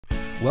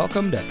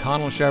Welcome to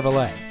Connell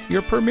Chevrolet,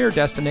 your premier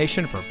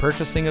destination for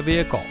purchasing a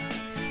vehicle.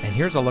 And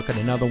here's a look at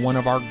another one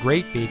of our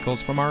great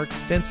vehicles from our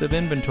extensive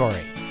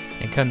inventory.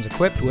 It comes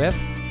equipped with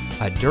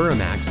a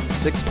Duramax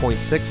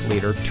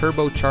 6.6-liter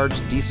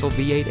turbocharged diesel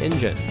V8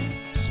 engine,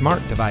 smart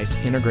device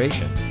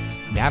integration,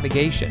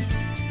 navigation,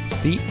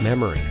 seat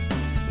memory,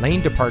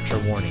 lane departure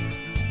warning,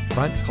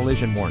 front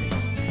collision warning,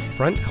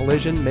 front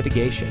collision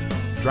mitigation,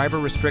 driver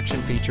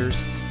restriction features,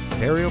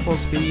 variable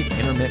speed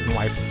intermittent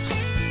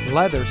wipers,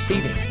 leather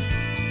seating.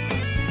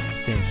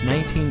 Since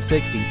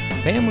 1960,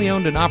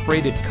 family-owned and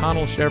operated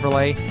Connell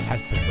Chevrolet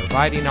has been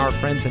providing our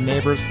friends and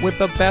neighbors with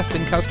the best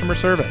in customer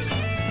service.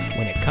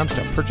 When it comes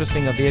to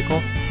purchasing a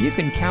vehicle, you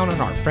can count on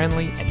our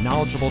friendly and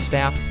knowledgeable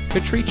staff to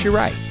treat you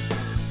right.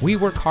 We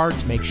work hard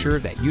to make sure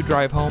that you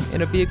drive home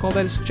in a vehicle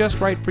that is just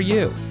right for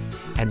you.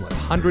 And with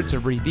hundreds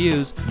of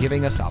reviews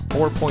giving us a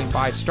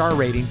 4.5 star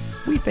rating,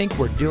 we think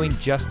we're doing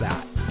just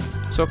that.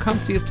 So come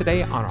see us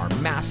today on our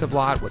massive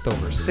lot with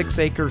over 6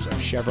 acres of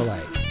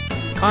Chevrolets.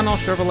 Connell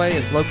Chevrolet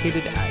is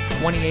located at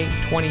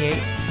 2828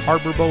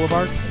 Harbor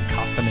Boulevard in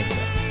Costa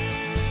Mesa.